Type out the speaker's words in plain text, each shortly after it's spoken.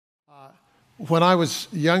When I was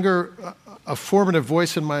younger, a formative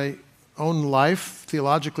voice in my own life,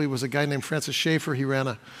 theologically, was a guy named Francis Schaeffer. He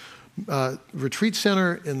ran a retreat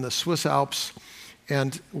center in the Swiss Alps.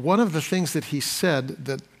 And one of the things that he said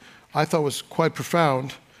that I thought was quite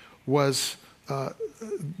profound was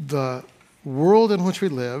the world in which we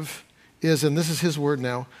live is, and this is his word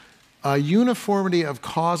now, a uniformity of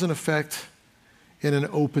cause and effect in an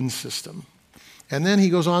open system. And then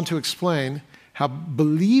he goes on to explain how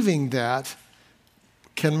believing that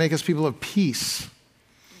can make us people of peace.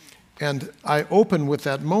 And I open with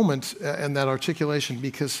that moment and that articulation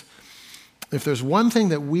because if there's one thing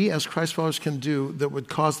that we as Christ followers can do that would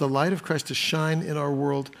cause the light of Christ to shine in our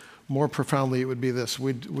world more profoundly, it would be this.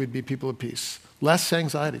 We'd be people of peace. Less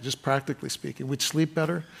anxiety, just practically speaking. We'd sleep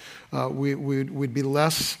better. We'd be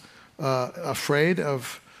less afraid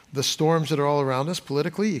of the storms that are all around us,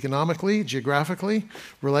 politically, economically, geographically,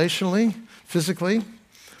 relationally, physically.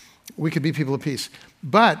 We could be people of peace.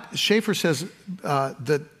 But Schaeffer says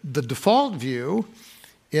that the default view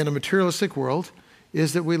in a materialistic world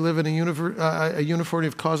is that we live in a uniformity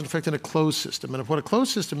of cause and effect in a closed system. And what a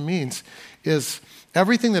closed system means is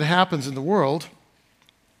everything that happens in the world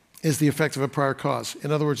is the effect of a prior cause.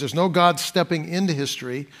 In other words, there's no God stepping into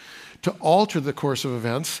history to alter the course of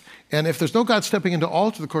events. And if there's no God stepping in to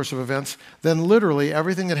alter the course of events, then literally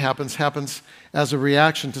everything that happens as a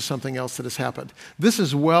reaction to something else that has happened. This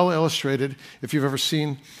is well illustrated if you've ever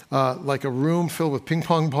seen like a room filled with ping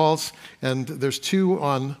pong balls, and there's two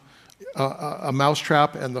on a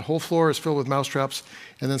mousetrap, and the whole floor is filled with mousetraps,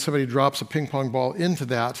 and then somebody drops a ping pong ball into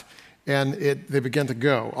that, and they begin to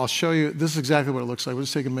go. I'll show you. This is exactly what it looks like. We'll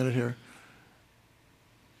just take a minute here.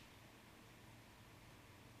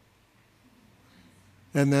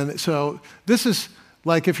 And then, so this is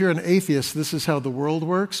like if you're an atheist, this is how the world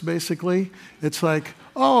works, basically. It's like,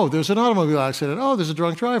 oh, there's an automobile accident. Oh, there's a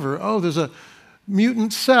drunk driver. Oh, there's a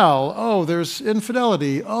mutant cell. Oh, there's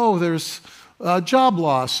infidelity. Oh, there's job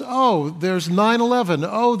loss. Oh, there's 9/11.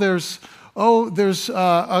 Oh, there's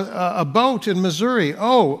a boat in Missouri.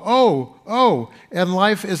 And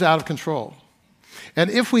life is out of control. And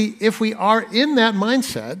if we are in that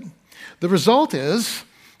mindset, the result is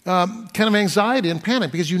kind of anxiety and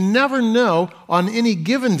panic, because you never know on any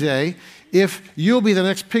given day if you'll be the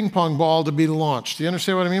next ping pong ball to be launched. Do you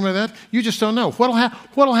understand what I mean by that? You just don't know.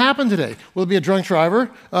 What'll happen today? Will it be a drunk driver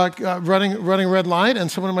running a red light and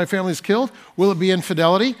someone in my family is killed? Will it be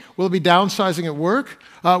infidelity? Will it be downsizing at work?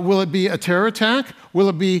 Will it be a terror attack? Will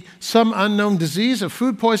it be some unknown disease of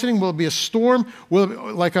food poisoning? Will it be a storm? Will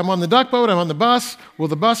it, like I'm on the duck boat, I'm on the bus. Will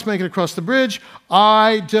the bus make it across the bridge?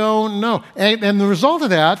 I don't know. And the result of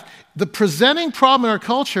that, the presenting problem in our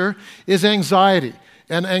culture is anxiety.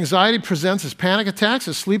 And anxiety presents as panic attacks,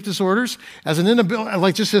 as sleep disorders, as an inability,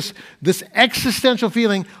 like just this existential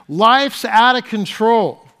feeling, life's out of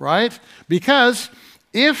control, right? Because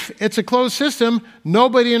if it's a closed system,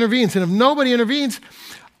 nobody intervenes. And if nobody intervenes,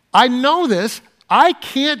 I know this, I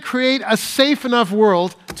can't create a safe enough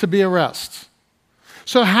world to be at rest.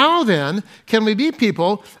 So how then can we be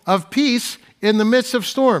people of peace in the midst of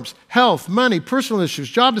storms? Health, money, personal issues,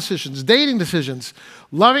 job decisions, dating decisions,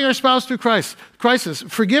 loving our spouse through crisis,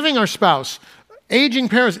 forgiving our spouse, aging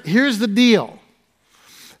parents. Here's the deal.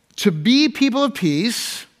 To be people of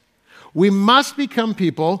peace, we must become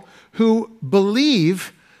people who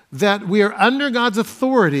believe that we are under God's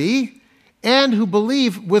authority and who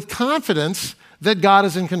believe with confidence that God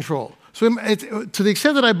is in control. So to the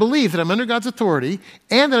extent that I believe that I'm under God's authority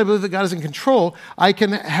and that I believe that God is in control, I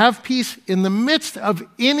can have peace in the midst of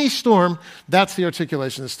any storm. That's the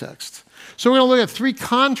articulation of this text. So we're going to look at three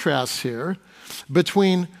contrasts here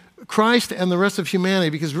between Christ and the rest of humanity,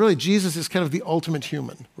 because really Jesus is kind of the ultimate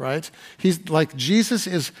human, right? He's like, Jesus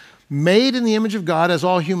is made in the image of God, as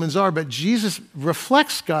all humans are, but Jesus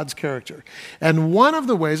reflects God's character. And one of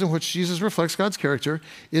the ways in which Jesus reflects God's character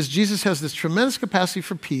is Jesus has this tremendous capacity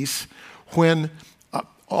for peace when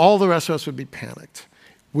all the rest of us would be panicked.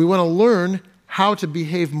 We want to learn how to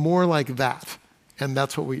behave more like that. And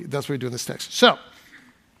that's what we do in this text. So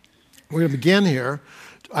we're going to begin here.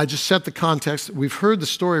 I just set the context. We've heard the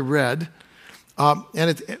story read.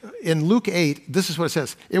 In Luke 8, this is what it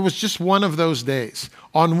says. It was just one of those days.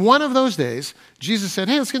 On one of those days, Jesus said,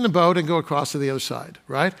 hey, let's get in the boat and go across to the other side,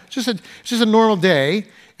 right? It's just a normal day,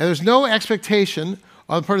 and there's no expectation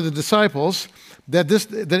on the part of the disciples that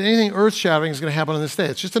anything earth-shattering is going to happen on this day.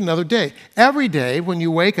 It's just another day. Every day when you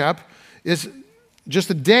wake up is just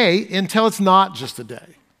a day until it's not just a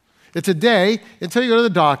day. It's a day until you go to the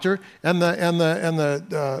doctor and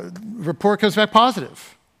the report comes back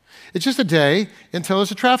positive. It's just a day until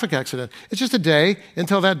there's a traffic accident. It's just a day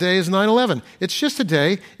until that day is 9/11. It's just a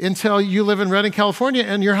day until you live in Redding, California,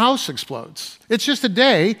 and your house explodes. It's just a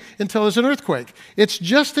day until there's an earthquake. It's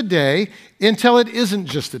just a day until it isn't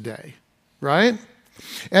just a day, right?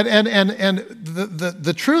 And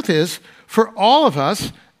the truth is, for all of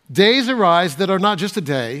us, days arise that are not just a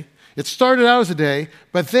day. It started out as a day,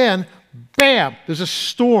 but then, bam, there's a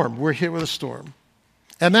storm. We're hit with a storm.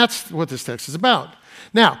 And that's what this text is about.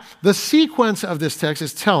 Now, the sequence of this text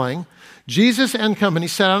is telling Jesus and company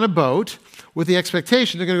sat on a boat with the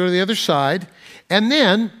expectation they're going to go to the other side, and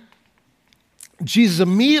then Jesus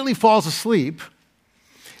immediately falls asleep,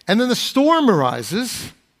 and then the storm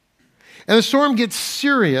arises, and the storm gets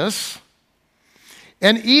serious,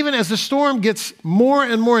 and even as the storm gets more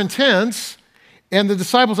and more intense, and the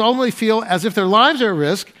disciples ultimately feel as if their lives are at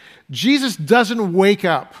risk, Jesus doesn't wake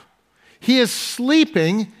up. He is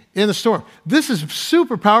sleeping in the storm. This is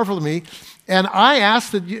super powerful to me, and I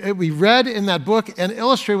ask that we read in that book and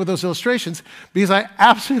illustrate with those illustrations because I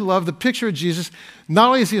absolutely love the picture of Jesus. Not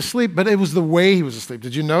only is he asleep, but it was the way he was asleep.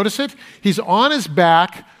 Did you notice it? He's on his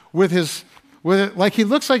back with like he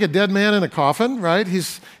looks like a dead man in a coffin, right?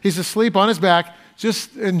 He's asleep on his back,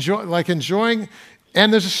 just enjoying.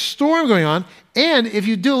 And there's a storm going on. And if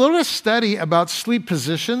you do a little bit of study about sleep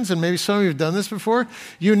positions, and maybe some of you have done this before,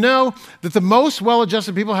 you know that the most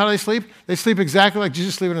well-adjusted people, how do they sleep? They sleep exactly like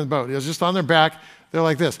Jesus sleeping in the boat. He was just on their back. They're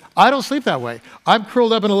like this. I don't sleep that way. I'm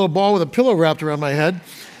curled up in a little ball with a pillow wrapped around my head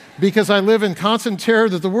because I live in constant terror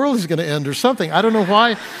that the world is going to end or something. I don't know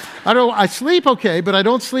why. I sleep okay, but I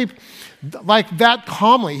don't sleep like that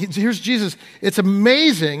calmly. Here's Jesus. It's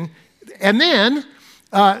amazing. And then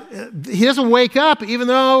he doesn't wake up even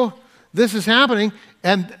though this is happening.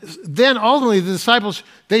 And then ultimately the disciples,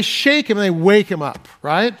 they shake him and they wake him up,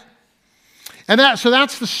 right? And so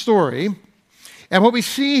that's the story. And what we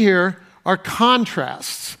see here are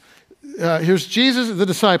contrasts. Here's Jesus and the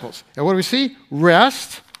disciples. And what do we see?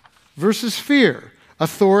 Rest versus fear.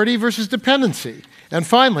 Authority versus dependency. And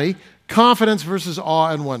finally, confidence versus awe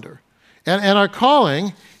and wonder. And our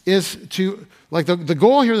calling is to, like the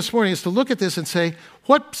goal here this morning is to look at this and say,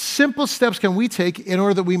 what simple steps can we take in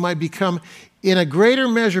order that we might become, in a greater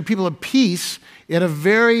measure, people of peace in a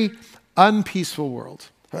very unpeaceful world?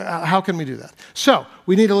 How can we do that? So,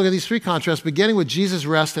 we need to look at these three contrasts, beginning with Jesus'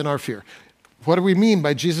 rest and our fear. What do we mean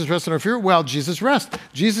by Jesus' rest and our fear? Well, Jesus' rest.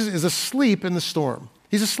 Jesus is asleep in the storm.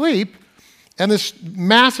 He's asleep, and this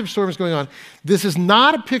massive storm is going on. This is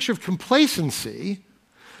not a picture of complacency.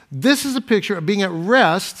 This is a picture of being at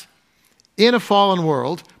rest in a fallen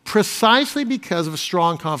world precisely because of a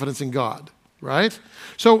strong confidence in God, right?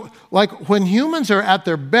 So, like when humans are at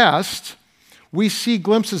their best, we see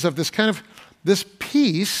glimpses of this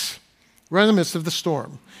peace right in the midst of the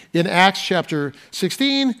storm. In Acts chapter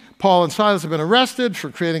 16, Paul and Silas have been arrested for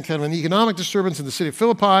creating kind of an economic disturbance in the city of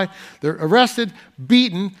Philippi. They're arrested,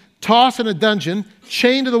 beaten, tossed in a dungeon,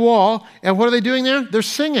 chained to the wall, and what are they doing there? They're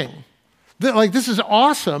singing. This is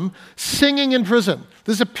awesome, singing in prison.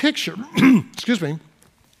 This is a picture, excuse me,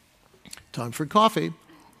 time for coffee.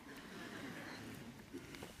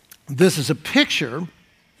 This is a picture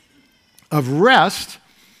of rest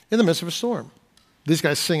in the midst of a storm. These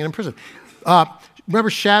guys singing in prison. Remember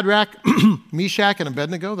Shadrach, Meshach, and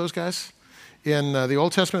Abednego, those guys? In the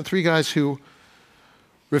Old Testament, three guys who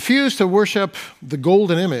refused to worship the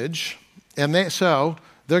golden image, and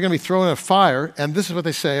they're going to be thrown in a fire, and this is what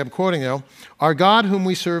they say, I'm quoting now, our God whom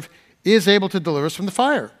we serve is able to deliver us from the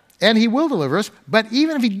fire, and he will deliver us, but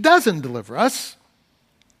even if he doesn't deliver us,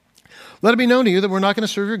 let it be known to you that we're not going to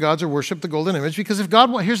serve your gods or worship the golden image, because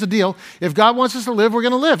here's the deal, if God wants us to live, we're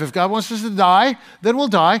going to live. If God wants us to die, then we'll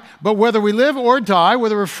die, but whether we live or die,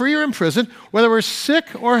 whether we're free or in prison, whether we're sick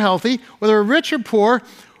or healthy, whether we're rich or poor,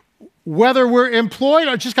 whether we're employed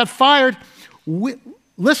or just got fired,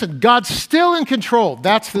 listen, God's still in control.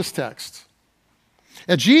 That's this text.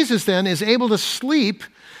 And Jesus then is able to sleep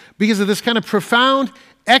because of this kind of profound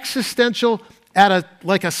existential, at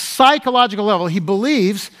a psychological level, he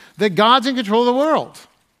believes that God's in control of the world.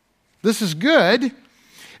 This is good.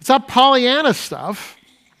 It's not Pollyanna stuff.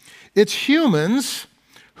 It's humans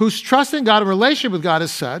whose trust in God and relationship with God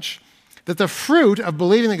is such that the fruit of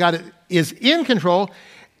believing that God is in control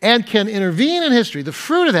and can intervene in history, the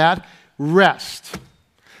fruit of that, rest.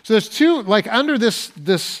 So there's two, under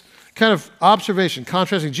this kind of observation,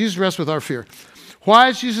 contrasting Jesus' rest with our fear. Why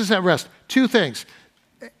is Jesus at rest? Two things.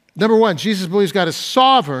 Number one, Jesus believes God is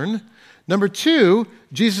sovereign. Number two,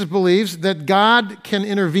 Jesus believes that God can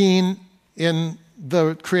intervene in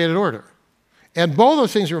the created order. And both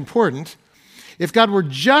those things are important. If God were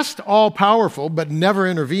just all-powerful but never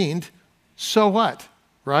intervened, so what,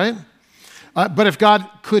 right? But if God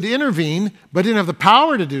could intervene but didn't have the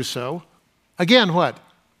power to do so, again, what?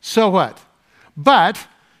 So what? But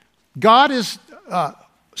God is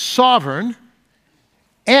sovereign,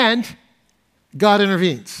 and God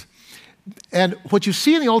intervenes. And what you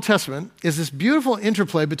see in the Old Testament is this beautiful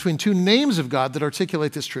interplay between two names of God that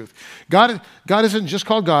articulate this truth. God isn't just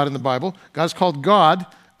called God in the Bible. God is called God,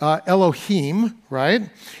 Elohim, right?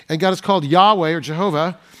 And God is called Yahweh or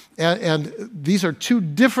Jehovah. And these are two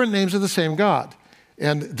different names of the same God.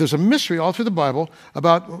 And there's a mystery all through the Bible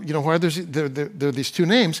about, why there are these two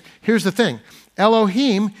names. Here's the thing.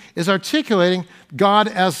 Elohim is articulating God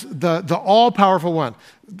as the all-powerful one.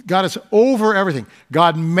 God is over everything.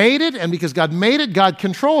 God made it, and because God made it, God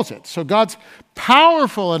controls it. So God's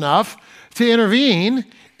powerful enough to intervene.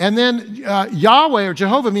 And then Yahweh or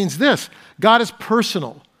Jehovah means this. God is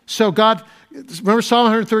personal. So God, remember Psalm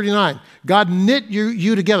 139, God knit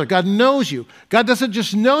you together. God knows you. God doesn't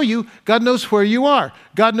just know you. God knows where you are.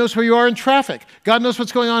 God knows where you are in traffic. God knows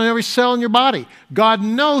what's going on in every cell in your body. God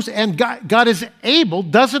knows, and God is able,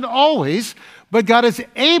 doesn't always, but God is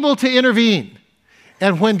able to intervene.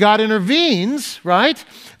 And when God intervenes, right,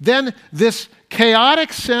 then this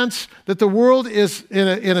chaotic sense that the world is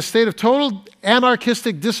in a state of total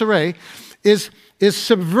anarchistic disarray is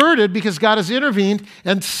subverted because God has intervened,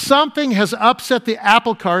 and something has upset the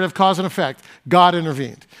apple cart of cause and effect. God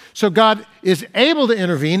intervened. So God is able to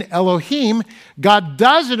intervene, Elohim. God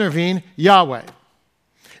does intervene, Yahweh.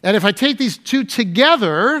 And if I take these two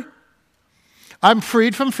together, I'm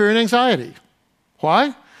freed from fear and anxiety.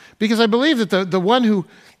 Why? Because I believe that the one who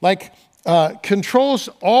controls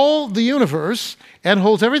all the universe and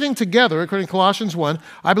holds everything together, according to Colossians 1,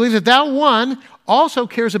 I believe that one also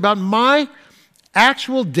cares about my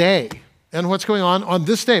actual day and what's going on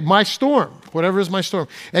this day, my storm, whatever is my storm.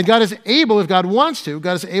 And God is able, if God wants to,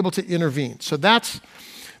 God is able to intervene. So that's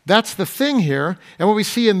the thing here. And what we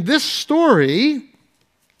see in this story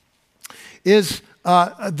is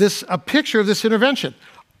a picture of this intervention.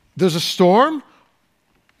 There's a storm,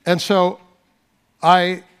 and so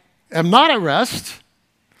I am not at rest,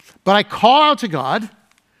 but I call out to God,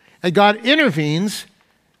 and God intervenes,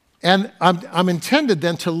 and I'm intended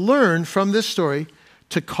then to learn from this story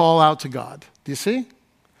to call out to God. Do you see?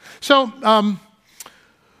 So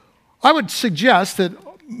I would suggest that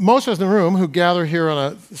most of us in the room who gather here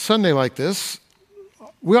on a Sunday like this,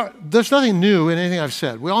 there's nothing new in anything I've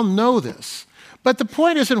said. We all know this. But the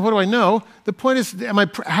point isn't what do I know? The point is,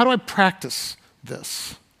 how do I practice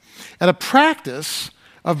this? And a practice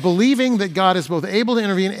of believing that God is both able to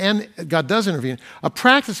intervene and God does intervene, a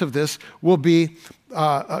practice of this will be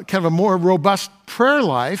kind of a more robust prayer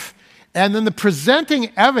life, and then the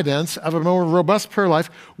presenting evidence of a more robust prayer life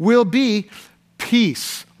will be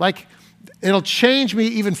peace. Like, it'll change me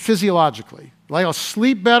even physiologically. Like, I'll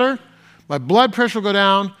sleep better, my blood pressure will go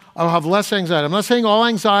down, I'll have less anxiety. I'm not saying all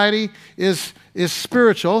anxiety is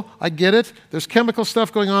spiritual. I get it. There's chemical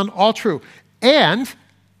stuff going on, all true. And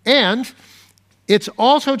it's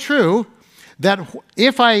also true that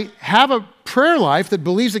if I have a prayer life that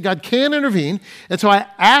believes that God can intervene, and so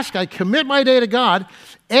I commit my day to God,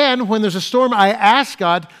 and when there's a storm, I ask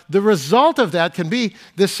God, the result of that can be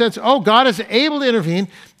this sense, God is able to intervene,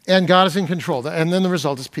 and God is in control. And then the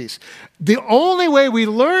result is peace. The only way we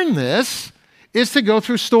learn this is to go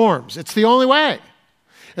through storms. It's the only way.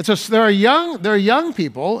 And so there are young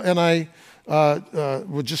people, and I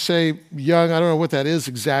would just say young, I don't know what that is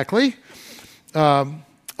exactly.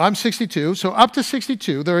 I'm 62, so up to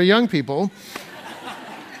 62, there are young people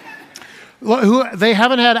who they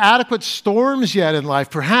haven't had adequate storms yet in life,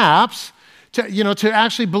 perhaps, to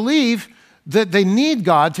actually believe that they need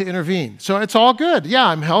God to intervene. So it's all good. Yeah,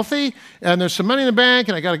 I'm healthy, and there's some money in the bank,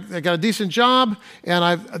 and I got a decent job, and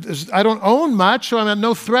I don't own much, so I'm at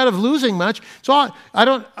no threat of losing much. So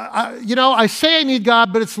I say I need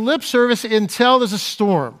God, but it's lip service until there's a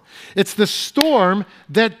storm. It's the storm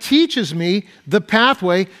that teaches me the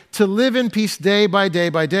pathway to live in peace day by day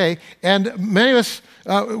by day. And many of us,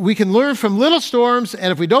 we can learn from little storms,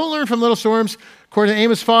 and if we don't learn from little storms, according to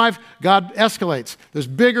Amos 5, God escalates. There's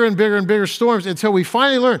bigger and bigger and bigger storms until we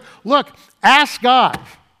finally learn, look, ask God.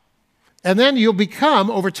 And then you'll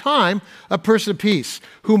become, over time, a person of peace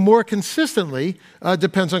who more consistently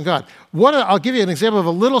depends on God. I'll give you an example of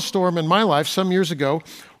a little storm in my life some years ago.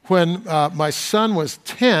 When my son was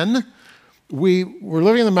 10, we were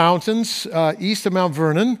living in the mountains east of Mount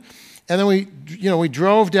Vernon, and then we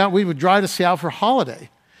drove down. We would drive to Seattle for a holiday.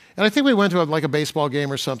 And I think we went to a baseball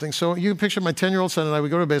game or something. So you can picture my 10-year-old son and I, we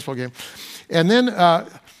go to a baseball game. And then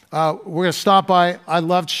we're going to stop by. I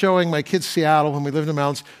loved showing my kids Seattle when we lived in the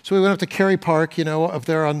mountains. So we went up to Cary Park, up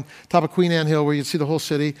there on top of Queen Anne Hill where you can see the whole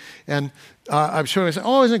city. And I'm showing, I said,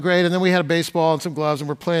 oh, isn't it great? And then we had a baseball and some gloves and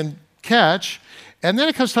we're playing catch. And then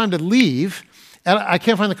it comes time to leave and I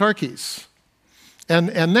can't find the car keys.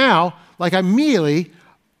 And now, like immediately,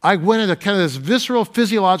 I went into kind of this visceral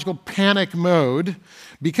physiological panic mode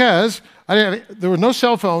because there were no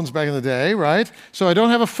cell phones back in the day, right? So I don't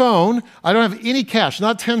have a phone. I don't have any cash,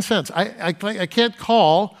 not 10 cents. I can't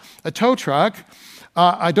call a tow truck.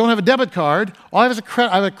 I don't have a debit card. All I have is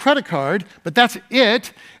I have a credit card, but that's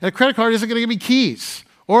it. And a credit card isn't going to give me keys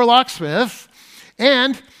or a locksmith.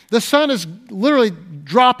 And the sun is literally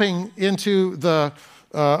dropping into the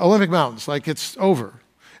Olympic Mountains, like it's over.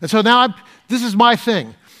 And so now this is my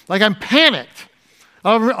thing. Like I'm panicked.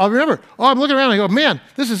 I'll remember, I'm looking around and I go, man,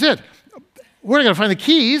 this is it. We're going to find the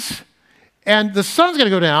keys and the sun's going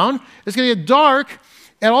to go down. It's going to get dark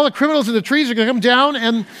and all the criminals in the trees are going to come down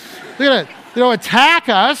and they're going to attack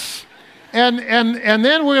us. And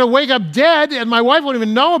then we're going to wake up dead and my wife won't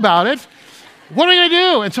even know about it. What are we going to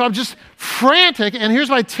do? And so I'm just frantic. And here's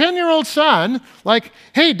my 10-year-old son like,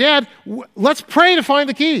 hey, Dad, let's pray to find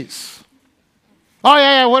the keys. Oh,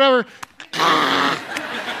 yeah, whatever.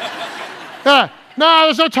 No,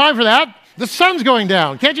 there's no time for that. The sun's going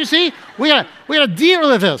down. Can't you see? We gotta deal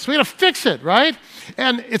with this. We gotta fix it, right?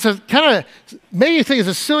 And it's a kind of, maybe you think it's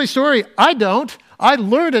a silly story. I don't. I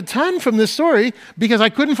learned a ton from this story because I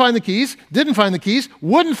couldn't find the keys, didn't find the keys,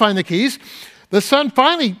 wouldn't find the keys. The sun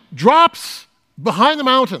finally drops behind the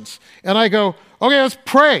mountains. And I go, okay, let's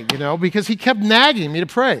pray, because he kept nagging me to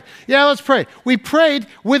pray. Yeah, let's pray. We prayed.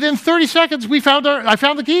 Within 30 seconds, I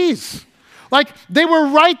found the keys. Like, they were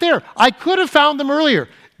right there. I could have found them earlier.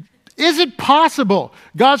 Is it possible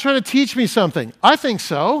God's trying to teach me something? I think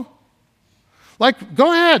so. Like,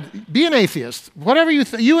 go ahead, be an atheist. Whatever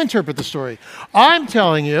you interpret the story. I'm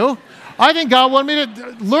telling you, I think God wanted me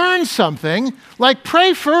to learn something. Like,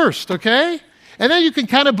 pray first, okay? And then you can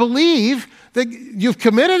kind of believe that you've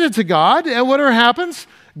committed it to God, and whatever happens,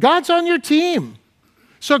 God's on your team.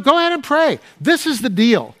 So go ahead and pray. This is the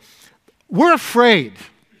deal. We're afraid.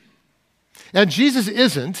 And Jesus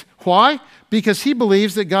isn't. Why? Because he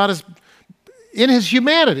believes that God is, in his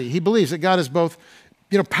humanity, he believes that God is both,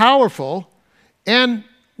 powerful and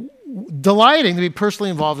delighting to be personally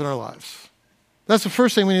involved in our lives. That's the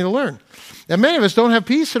first thing we need to learn. And many of us don't have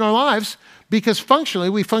peace in our lives because functionally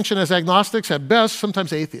we function as agnostics at best,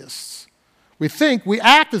 sometimes atheists. We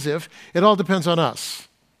act as if it all depends on us.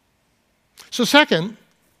 So second,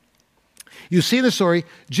 you see in the story,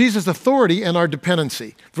 Jesus' authority and our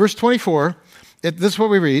dependency. Verse 24, this is what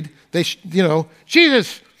we read.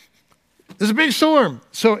 Jesus, there's a big storm.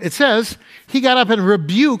 So it says, he got up and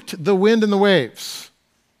rebuked the wind and the waves.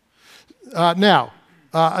 Now,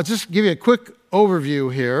 I'll just give you a quick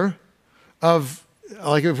overview here of,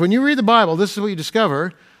 when you read the Bible, this is what you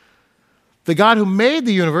discover. The God who made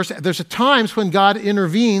the universe, there's times when God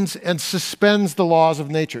intervenes and suspends the laws of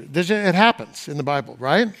nature. It happens in the Bible,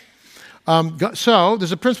 right? So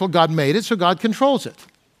there's a principle, God made it, so God controls it.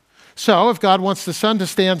 So if God wants the sun to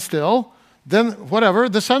stand still, then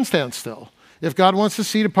the sun stands still. If God wants the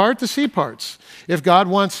sea to part, the sea parts. If God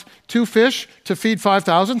wants 2 fish to feed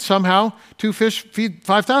 5,000, somehow 2 fish feed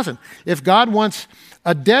 5,000. If God wants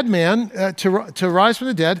a dead man to rise from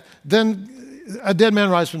the dead, then a dead man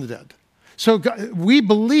rise from the dead. So we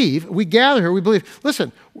gather here, we believe.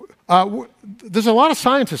 Listen, there's a lot of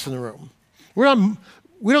scientists in the room.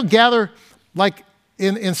 We don't gather like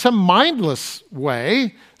in some mindless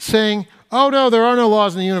way saying, oh no, there are no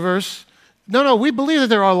laws in the universe. No, we believe that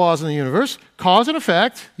there are laws in the universe, cause and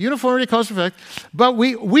effect, uniformity, cause and effect. But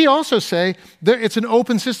we also say that it's an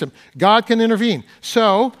open system. God can intervene.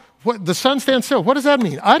 So the sun stands still. What does that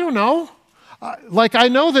mean? I don't know. I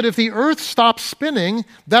know that if the earth stops spinning,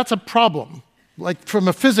 that's a problem, like from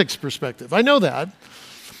a physics perspective. I know that.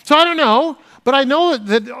 So I don't know, but I know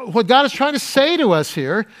that what God is trying to say to us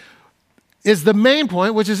here is the main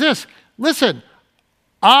point, which is this. Listen,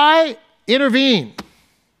 I intervene.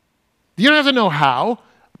 You don't have to know how,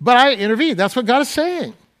 but I intervene. That's what God is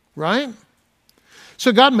saying, right?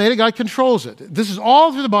 So God made it, God controls it. This is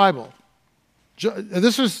all through the Bible.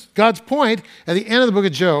 This was God's point at the end of the book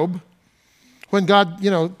of Job, when God,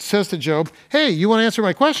 says to Job, hey, you want to answer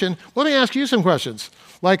my question? Let me ask you some questions.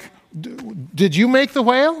 Like, did you make the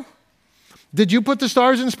whale? Did you put the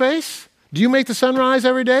stars in space? Do you make the sun rise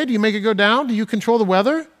every day? Do you make it go down? Do you control the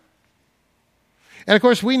weather? And of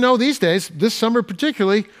course, we know these days, this summer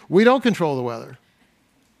particularly, we don't control the weather.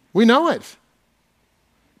 We know it.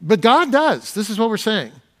 But God does. This is what we're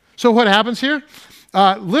saying. So what happens here?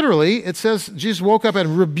 literally, it says Jesus woke up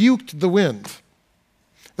and rebuked the wind.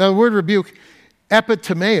 Now, the word rebuke,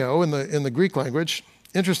 epitomeo in the Greek language,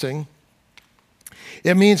 interesting.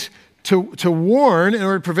 It means to warn in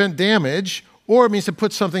order to prevent damage, or it means to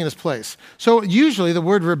put something in its place. So usually the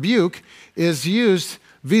word rebuke is used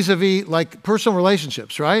vis-a-vis like personal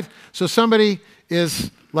relationships, right? So somebody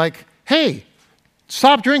is like, hey,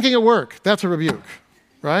 stop drinking at work. That's a rebuke,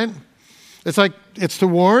 right? It's like, it's to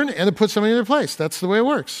warn and to put something in their place. That's the way it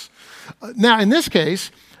works. Now, in this case,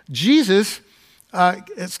 Jesus,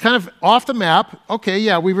 it's kind of off the map. Okay,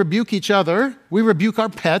 yeah, we rebuke each other. We rebuke our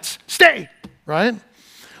pets. Stay, right?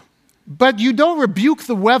 But you don't rebuke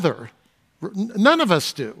the weather. None of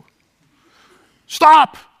us do.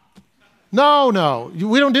 Stop. No,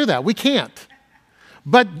 we don't do that. We can't.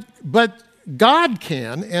 But God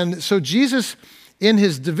can. And so Jesus, in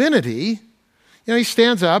his divinity, he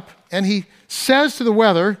stands up and he says to the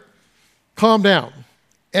weather, calm down.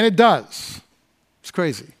 And it does. It's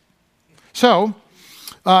crazy. So,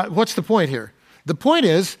 what's the point here? The point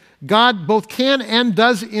is, God both can and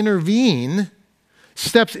does intervene,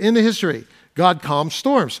 steps into history. God calms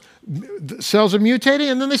storms. Cells are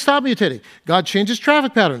mutating and then they stop mutating. God changes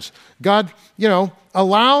traffic patterns. God,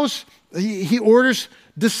 allows, he orders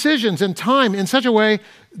decisions and time in such a way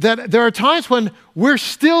that there are times when we're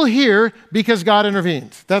still here because God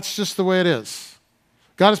intervened. That's just the way it is.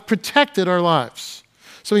 God has protected our lives.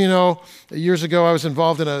 So, years ago I was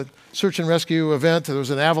involved in a search and rescue event. There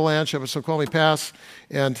was an avalanche up at Snoqualmie Pass,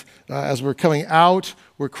 and as we're coming out,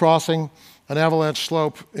 we're crossing an avalanche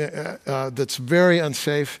slope that's very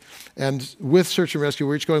unsafe. And with search and rescue,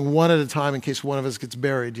 we're each going one at a time in case one of us gets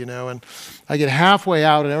buried, And I get halfway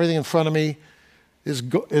out, and everything in front of me is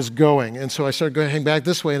going. And so I start heading back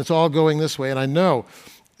this way, and it's all going this way. And I know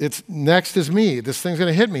it's next is me. This thing's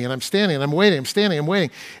going to hit me, and I'm standing, and I'm waiting. I'm standing, I'm waiting.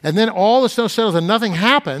 And then all the snow settles, and nothing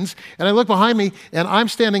happens. And I look behind me, and I'm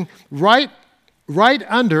standing right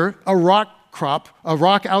under a rock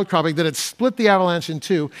outcropping that had split the avalanche in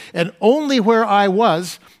two, and only where I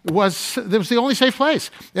was the only safe place.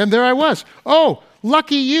 And there I was. Oh,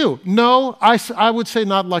 lucky you. No, I would say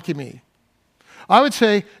not lucky me. I would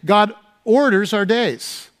say God orders our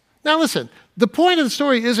days. Now listen, the point of the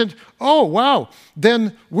story isn't, oh, wow,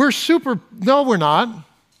 then we're super. No, we're not.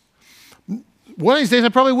 One of these days I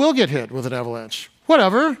probably will get hit with an avalanche.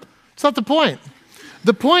 Whatever. It's not the point.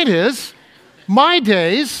 The point is, my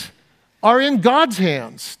days are in God's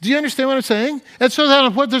hands. Do you understand what I'm saying? And so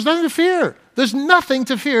there's nothing to fear. There's nothing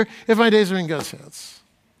to fear if my days are in God's hands.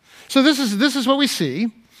 So this is what we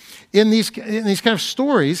see in these kind of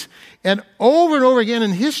stories, and over again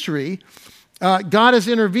in history, God is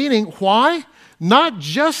intervening. Why? Not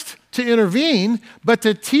just to intervene, but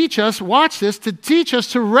to teach us, watch this, to teach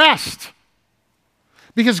us to rest.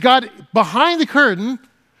 Because God, behind the curtain,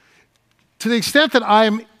 to the extent that I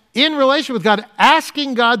am in relation with God,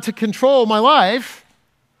 asking God to control my life,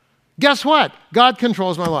 guess what? God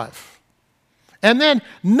controls my life. And then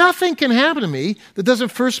nothing can happen to me that doesn't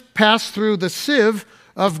first pass through the sieve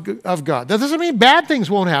of God. That doesn't mean bad things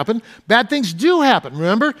won't happen. Bad things do happen.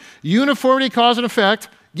 Remember? Uniformity, cause and effect.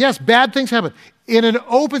 Yes, bad things happen. In an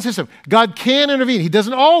open system, God can intervene. He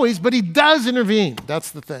doesn't always, but he does intervene.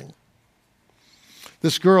 That's the thing.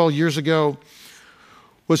 This girl years ago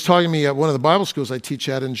was talking to me at one of the Bible schools I teach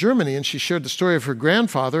at in Germany, and she shared the story of her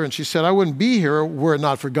grandfather, and she said, I wouldn't be here were it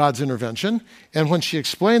not for God's intervention. And when she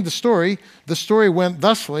explained the story went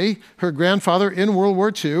thusly. Her grandfather in World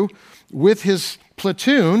War II, with his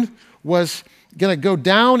platoon, was going to go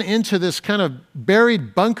down into this kind of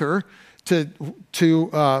buried bunker to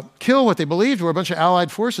kill what they believed were a bunch of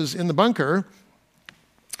Allied forces in the bunker.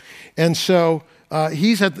 And so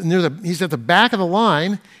he's at the back of the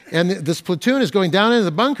line, and this platoon is going down into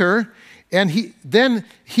the bunker, and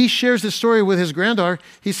he shares this story with his granddaughter.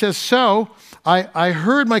 He says, so I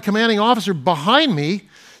heard my commanding officer behind me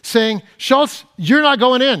saying, Schultz, you're not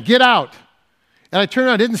going in, get out. And I turned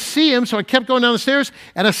around, I didn't see him, so I kept going down the stairs,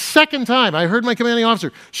 and a second time I heard my commanding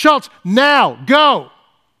officer, Schultz, now, go.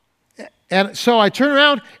 And so I turned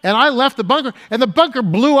around, and I left the bunker, and the bunker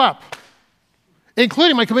blew up,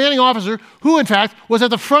 including my commanding officer, who, in fact, was at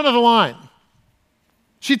the front of the line.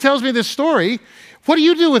 She tells me this story. What do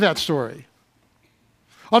you do with that story?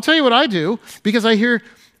 I'll tell you what I do, because I hear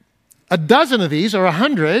a dozen of these, or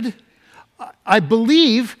 100. I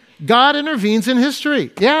believe God intervenes in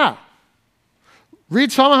history. Yeah.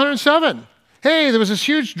 Read Psalm 107. Hey, there was this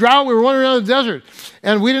huge drought. We were wandering around the desert,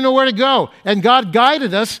 and we didn't know where to go, and God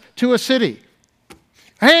guided us to a city.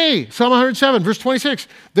 Hey, Psalm 107, verse 26.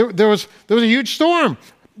 There was a huge storm.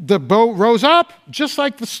 The boat rose up, just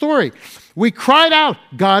like the story. We cried out.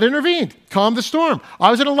 God intervened. Calmed the storm.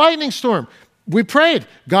 I was in a lightning storm. We prayed.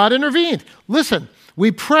 God intervened. Listen,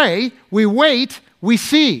 we pray, we wait, we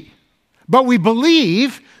see. But we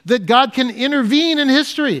believe that God can intervene in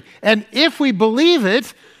history. And if we believe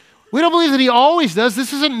it, we don't believe that he always does.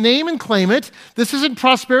 This isn't name and claim it. This isn't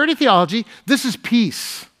prosperity theology. This is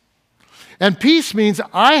peace. And peace means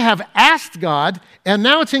I have asked God, and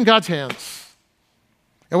now it's in God's hands.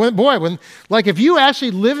 And if you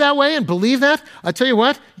actually live that way and believe that, I tell you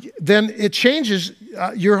what, then it changes.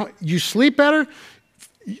 You sleep better.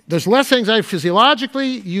 There's less anxiety physiologically.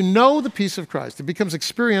 You know the peace of Christ. It becomes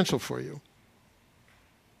experiential for you.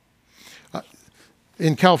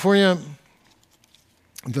 In California,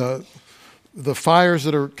 the fires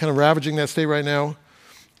that are kind of ravaging that state right now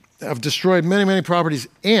have destroyed many, many properties.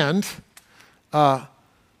 And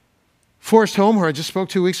Forest Home, where I just spoke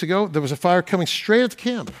 2 weeks ago, there was a fire coming straight at the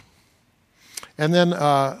camp. And then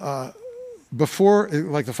before,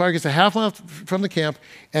 like the fire gets a half mile from the camp,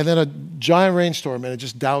 and then a giant rainstorm, and it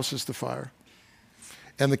just douses the fire.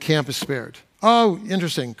 And the camp is spared. Oh,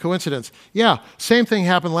 interesting. Coincidence. Yeah, same thing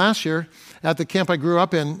happened last year at the camp I grew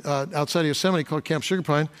up in outside of Yosemite called Camp Sugar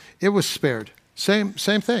Pine. It was spared. Same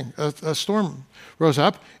thing. A storm rose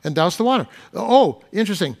up and doused the water. Oh,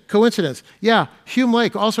 interesting. Coincidence. Yeah, Hume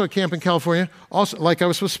Lake, also a camp in California. Also, like I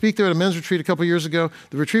was supposed to speak there at a men's retreat a couple years ago.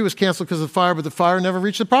 The retreat was canceled because of the fire, but the fire never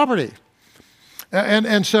reached the property.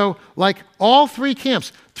 And so, like all three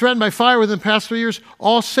camps threatened by fire within the past 3 years,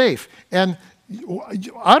 all safe. And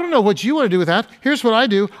I don't know what you want to do with that. Here's what I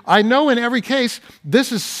do. I know in every case,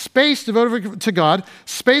 this is space devoted to God,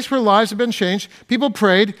 space where lives have been changed. People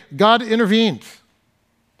prayed. God intervened.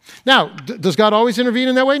 Now, does God always intervene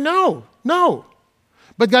in that way? No.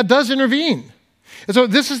 But God does intervene. And so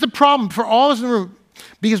this is the problem for all of us in the room,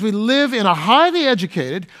 because we live in a highly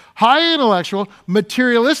educated, highly intellectual,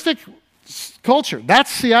 materialistic culture. That's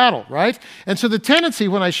Seattle, right? And so the tendency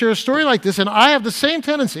when I share a story like this, and I have the same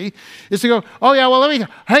tendency, is to go, oh yeah, well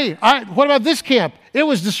what about this camp? It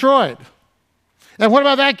was destroyed. And what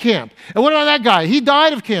about that camp? And what about that guy? He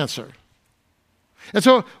died of cancer. And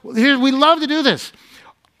so here we love to do this.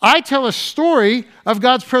 I tell a story of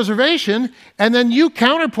God's preservation, and then you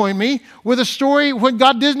counterpoint me with a story when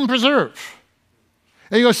God didn't preserve.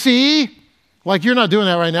 And you go, see? Like you're not doing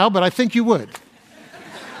that right now, but I think you would.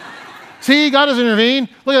 See, God doesn't intervene.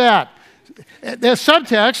 Look at that. The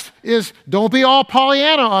subtext is, don't be all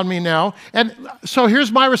Pollyanna on me now. And so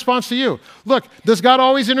here's my response to you. Look, does God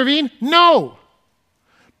always intervene? No.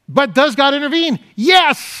 But does God intervene?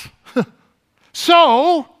 Yes.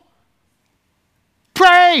 So,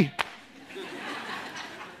 pray.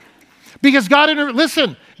 Because God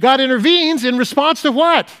intervenes in response to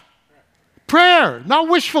what? Prayer, not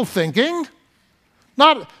wishful thinking.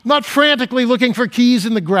 Not frantically looking for keys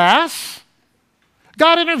in the grass.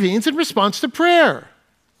 God intervenes in response to prayer.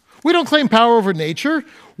 We don't claim power over nature.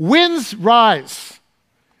 Winds rise,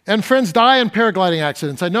 and friends die in paragliding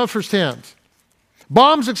accidents. I know it firsthand.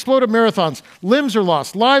 Bombs explode at marathons. Limbs are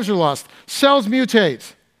lost. Lives are lost. Cells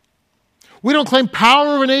mutate. We don't claim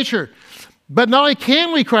power over nature. But not only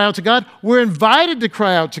can we cry out to God, we're invited to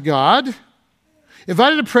cry out to God.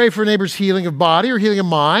 Invited to pray for a neighbor's healing of body or healing of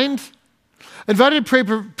mind. Invited to pray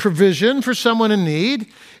for provision for someone in need.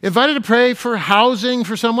 Invited to pray for housing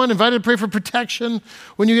for someone. Invited to pray for protection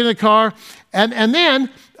when you get in a car. And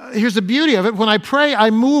then, here's the beauty of it. When I pray,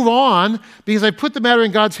 I move on because I put the matter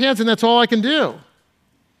in God's hands, and that's all I can do.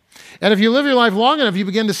 And if you live your life long enough, you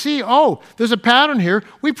begin to see, oh, there's a pattern here.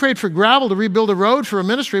 We prayed for gravel to rebuild a road for a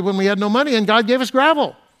ministry when we had no money, and God gave us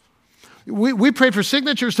gravel. We prayed for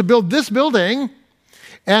signatures to build this building,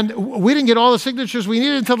 and we didn't get all the signatures we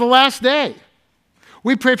needed until the last day.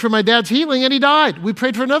 We prayed for my dad's healing, and he died. We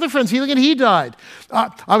prayed for another friend's healing, and he died.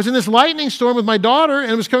 I was in this lightning storm with my daughter,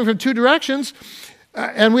 and it was coming from two directions,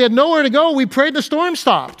 and we had nowhere to go. We prayed, and the storm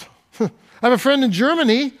stopped. I have a friend in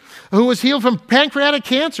Germany who was healed from pancreatic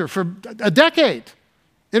cancer for a decade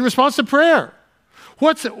in response to prayer.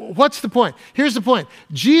 What's the point? Here's the point.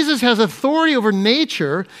 Jesus has authority over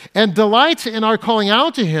nature and delights in our calling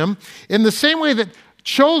out to him in the same way that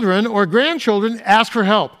children or grandchildren ask for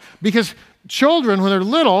help. Because children, when they're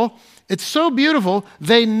little, it's so beautiful,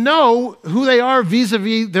 they know who they are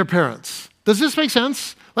vis-a-vis their parents. Does this make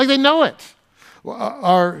sense? Like they know it.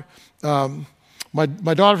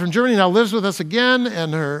 My daughter from Germany now lives with us again,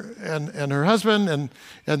 and her husband,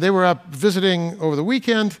 and they were up visiting over the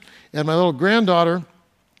weekend, and my little granddaughter,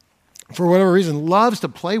 for whatever reason, loves to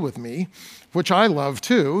play with me, which I love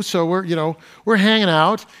too. So we're hanging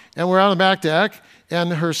out, and we're out on the back deck,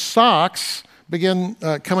 and her socks begin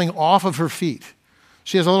coming off of her feet.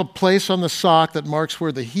 She has a little place on the sock that marks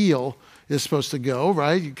where the heel is supposed to go,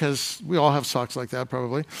 right? Because we all have socks like that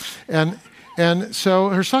probably. And so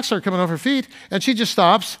her socks start coming off her feet, and she just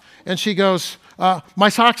stops, and she goes, my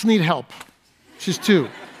socks need help. She's 2.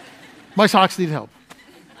 My socks need help.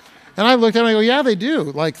 And I looked at her and I go, yeah, they do.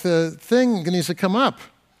 Like the thing needs to come up.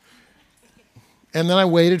 And then I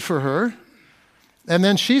waited for her. And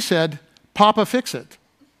then she said, Papa, fix it.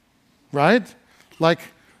 Right? Like,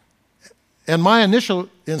 and my initial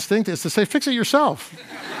instinct is to say, fix it yourself.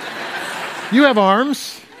 You have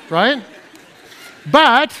arms, right?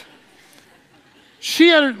 But she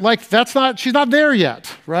had, like, she's not there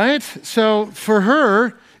yet, right? So for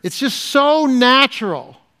her, it's just so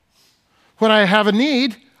natural. When I have a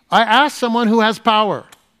need, I ask someone who has power.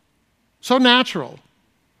 So natural.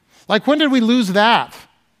 Like, when did we lose that?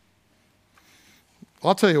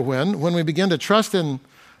 I'll tell you when we begin to trust in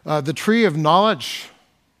the tree of knowledge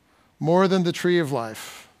more than the tree of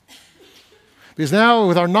life. Because now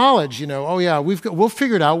with our knowledge, oh yeah, we'll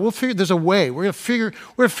figure it out. There's a way. We're going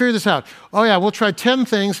to figure this out. Oh yeah, we'll try 10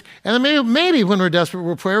 things, and then maybe when we're desperate,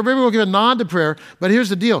 we'll pray, or maybe we'll give a nod to prayer. But here's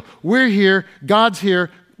the deal: we're here, God's here,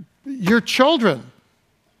 you're children.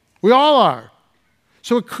 We all are.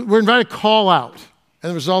 So we're invited to call out, and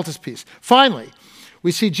the result is peace. Finally,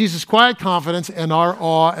 we see Jesus' quiet confidence and our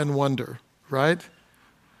awe and wonder, right?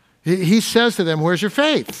 He says to them, where's your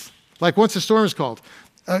faith? Like once the storm is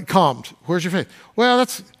calmed, where's your faith? Well,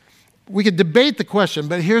 we could debate the question,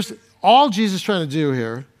 but here's all Jesus is trying to do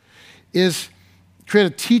here is create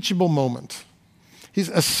a teachable moment. He's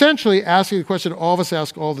essentially asking the question all of us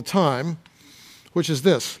ask all the time, which is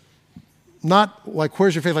this. Not like,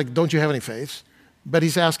 where's your faith? Like, don't you have any faith? But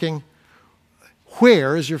he's asking,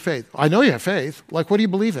 where is your faith? I know you have faith. Like, what do you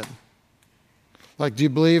believe in? Like, do you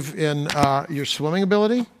believe in your swimming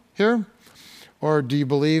ability here? Or do you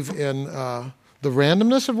believe in the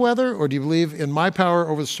randomness of weather? Or do you believe in my power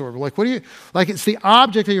over the storm? Like, it's the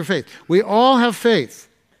object of your faith. We all have faith.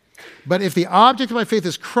 But if the object of my faith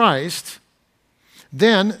is Christ,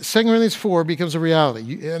 then 2 Corinthians 4 becomes a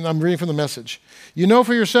reality. And I'm reading from the Message. You know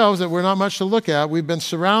for yourselves that we're not much to look at. We've been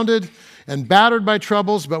surrounded and battered by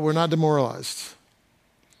troubles, but we're not demoralized.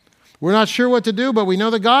 We're not sure what to do, but we know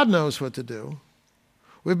that God knows what to do.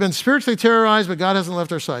 We've been spiritually terrorized, but God hasn't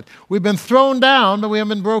left our side. We've been thrown down, but we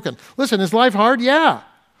haven't been broken. Listen, is life hard? Yeah.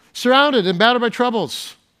 Surrounded and battered by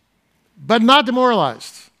troubles, but not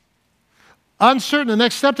demoralized. Uncertain the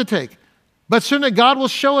next step to take, but certain that God will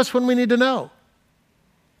show us when we need to know.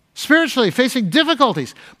 Spiritually facing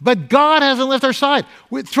difficulties, but God hasn't left our side.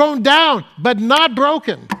 We're thrown down, but not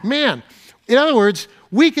broken. Man, in other words,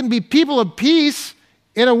 we can be people of peace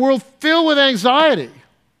in a world filled with anxiety.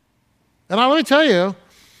 And let me tell you,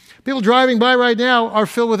 people driving by right now are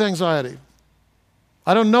filled with anxiety.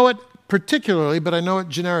 I don't know it particularly, but I know it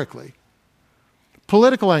generically.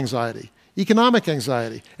 Political anxiety, economic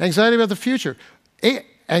anxiety, anxiety about the future,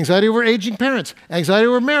 anxiety over aging parents, anxiety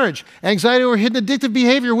over marriage, anxiety over hidden addictive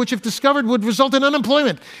behavior, which if discovered would result in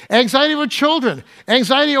unemployment, anxiety over children,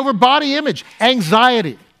 anxiety over body image,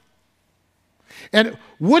 anxiety. And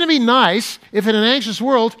wouldn't it be nice if in an anxious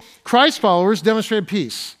world, Christ followers demonstrated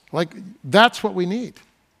peace? Like, that's what we need.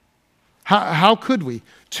 How could we?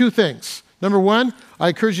 2 things. Number 1, I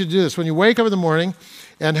encourage you to do this. When you wake up in the morning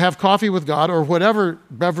and have coffee with God or whatever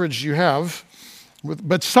beverage you have,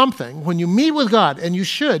 but something, when you meet with God, and you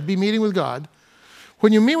should be meeting with God,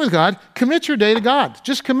 when you meet with God, commit your day to God.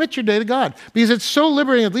 Just commit your day to God. Because it's so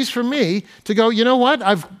liberating, at least for me, to go, you know what?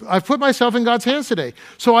 I've put myself in God's hands today.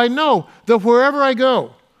 So I know that wherever I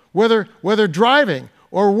go, whether driving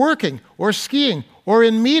or working or skiing or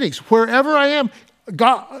in meetings, wherever I am,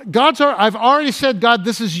 I've already said, God,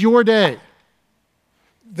 this is your day.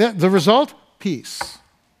 The result? Peace.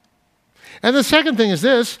 And the second thing is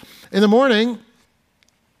this. In the morning,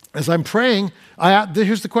 as I'm praying,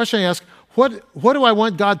 here's the question I ask. What do I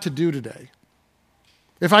want God to do today?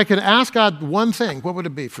 If I could ask God one thing, what would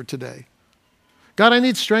it be for today? God, I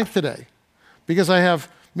need strength today because I have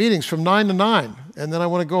meetings from 9 to 9, and then I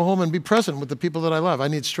want to go home and be present with the people that I love. I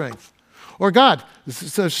need strength. Or God,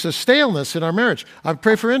 there's a staleness in our marriage. I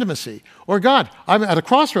pray for intimacy. Or God, I'm at a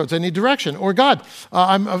crossroads. I need direction. Or God,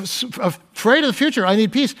 I'm afraid of the future. I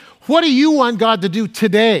need peace. What do you want God to do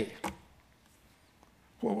today?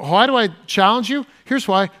 Why do I challenge you? Here's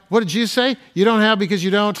why. What did Jesus say? You don't have because you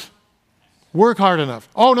don't work hard enough.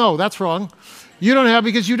 Oh, no, that's wrong. You don't have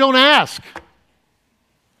because you don't ask.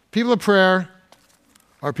 People of prayer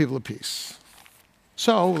are people of peace.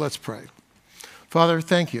 So let's pray. Father,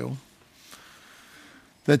 thank you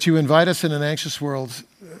that you invite us in an anxious world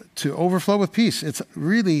to overflow with peace. It's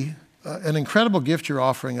really an incredible gift you're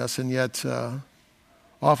offering us, and yet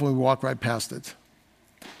often we walk right past it.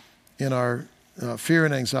 in our fear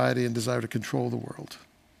and anxiety and desire to control the world.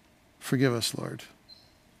 Forgive us, Lord.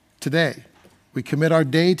 Today, we commit our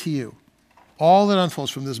day to you. All that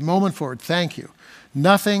unfolds from this moment forward, thank you.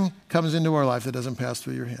 Nothing comes into our life that doesn't pass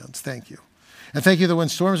through your hands. Thank you. And thank you that when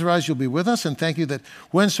storms arise, you'll be with us. And thank you that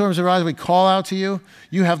when storms arise, we call out to you.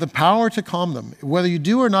 You have the power to calm them. Whether you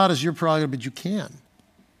do or not is your prerogative, but you can.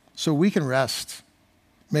 So we can rest.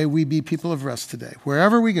 May we be people of rest today,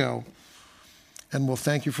 wherever we go. And we'll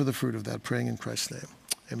thank you for the fruit of that, praying in Christ's name.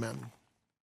 Amen.